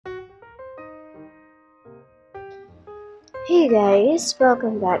Hey guys,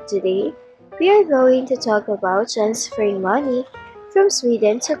 welcome back. Today we are going to talk about transferring money from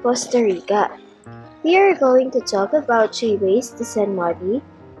Sweden to Costa Rica. We are going to talk about 3 ways to send money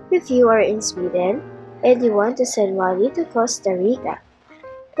if you are in Sweden and you want to send money to Costa Rica.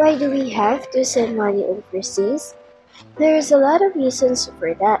 Why do we have to send money overseas? There's a lot of reasons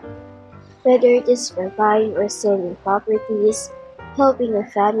for that. Whether it is for buying or selling properties, helping a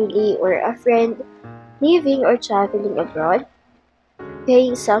family or a friend, living or traveling abroad,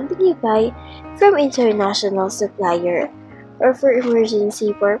 paying something you buy from international supplier, or for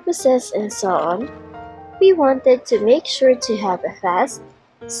emergency purposes and so on, we wanted to make sure to have a fast,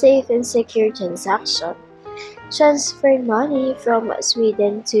 safe and secure transaction. Transferring money from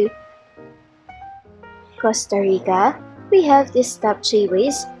Sweden to Costa Rica, we have these top 3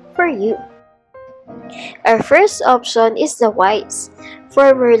 ways for you. Our first option is the WISE,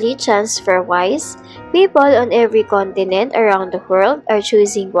 formerly TransferWise. People on every continent around the world are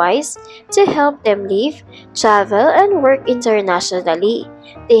choosing WISE to help them live, travel, and work internationally.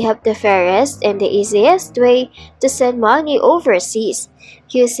 They have the fairest and the easiest way to send money overseas.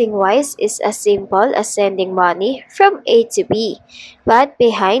 Using WISE is as simple as sending money from A to B, but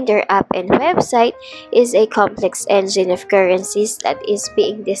behind their app and website is a complex engine of currencies that is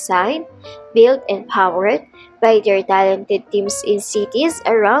being designed, built, and powered by their talented teams in cities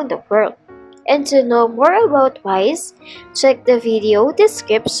around the world. And to know more about WISE, check the video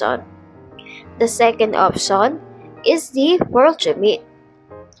description. The second option is the World Remit.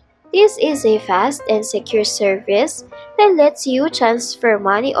 This is a fast and secure service that lets you transfer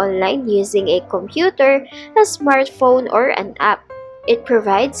money online using a computer, a smartphone, or an app. It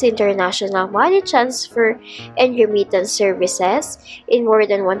provides international money transfer and remittance services in more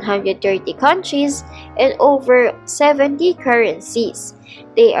than 130 countries and over 70 currencies.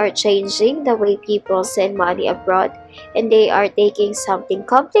 They are changing the way people send money abroad, and they are taking something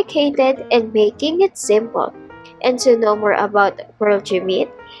complicated and making it simple. And to know more about World Remit,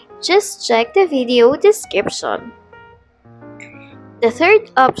 just check the video description. The third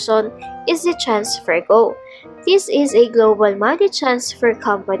option is the TransferGo. This is a global money transfer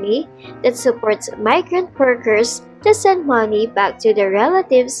company that supports migrant workers to send money back to their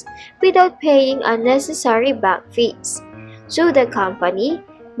relatives without paying unnecessary bank fees. Through the company,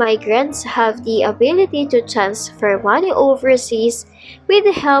 migrants have the ability to transfer money overseas with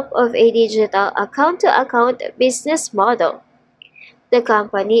the help of a digital account-to-account business model. The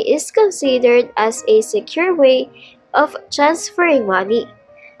company is considered as a secure way of transferring money.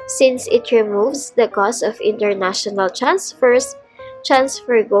 Since it removes the cost of international transfers,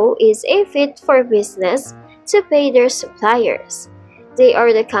 TransferGo is a fit for business to pay their suppliers. They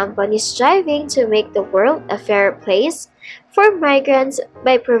are the company striving to make the world a fairer place for migrants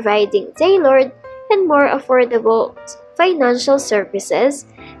by providing tailored and more affordable financial services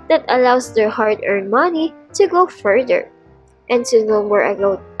that allows their hard-earned money to go further. And to know more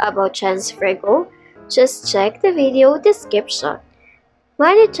about TransferGo, just check the video description.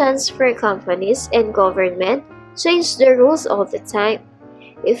 Money transfer companies and government change the rules all the time.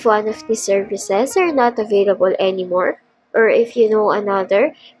 If one of these services are not available anymore, or if you know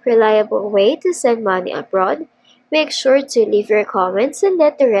another reliable way to send money abroad, make sure to leave your comments and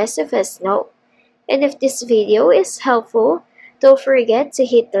let the rest of us know. And if this video is helpful, don't forget to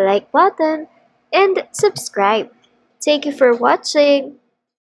hit the like button and subscribe. Thank you for watching.